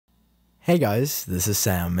Hey guys, this is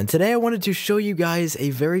Sam, and today I wanted to show you guys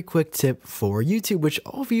a very quick tip for YouTube, which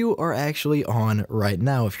all of you are actually on right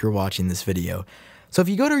now if you're watching this video. So if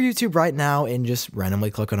you go to YouTube right now and just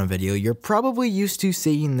randomly click on a video, you're probably used to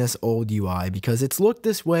seeing this old UI because it's looked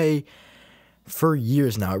this way for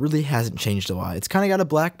years now. It really hasn't changed a lot. It's kind of got a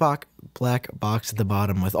black box at the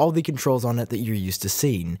bottom with all the controls on it that you're used to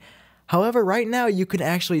seeing. However, right now you can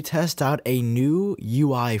actually test out a new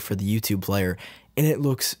UI for the YouTube player, and it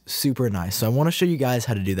looks super nice. So I want to show you guys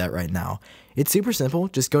how to do that right now. It's super simple.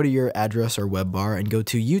 Just go to your address or web bar and go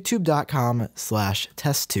to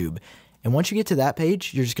youtube.com/testtube. And once you get to that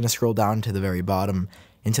page, you're just going to scroll down to the very bottom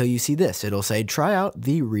until you see this. It'll say, try out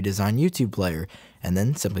the redesigned YouTube player. And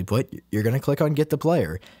then, simply put, you're going to click on get the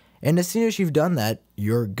player. And as soon as you've done that,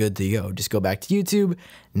 you're good to go. Just go back to YouTube,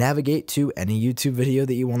 navigate to any YouTube video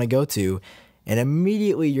that you want to go to, and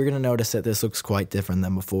immediately you're going to notice that this looks quite different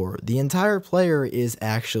than before. The entire player is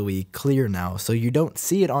actually clear now, so you don't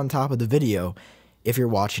see it on top of the video if you're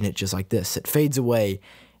watching it just like this. It fades away,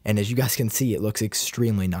 and as you guys can see, it looks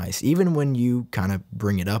extremely nice. Even when you kind of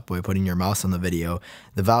bring it up by putting your mouse on the video,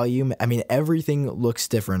 the volume, I mean, everything looks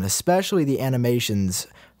different, especially the animations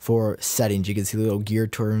for settings. You can see the little gear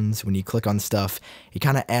turns when you click on stuff. It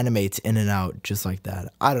kind of animates in and out just like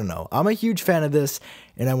that. I don't know. I'm a huge fan of this,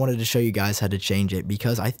 and I wanted to show you guys how to change it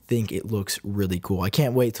because I think it looks really cool. I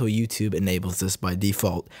can't wait till YouTube enables this by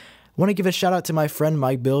default. I want to give a shout out to my friend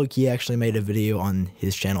Mike Bilg. He actually made a video on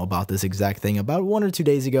his channel about this exact thing about 1 or 2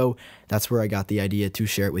 days ago. That's where I got the idea to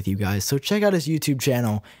share it with you guys. So check out his YouTube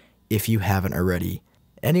channel if you haven't already.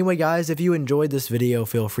 Anyway guys, if you enjoyed this video,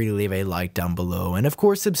 feel free to leave a like down below, and of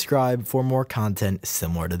course subscribe for more content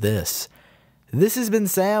similar to this. This has been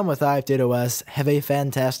Sam with iUpdateOS. Have a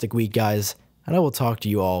fantastic week guys, and I will talk to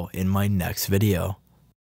you all in my next video.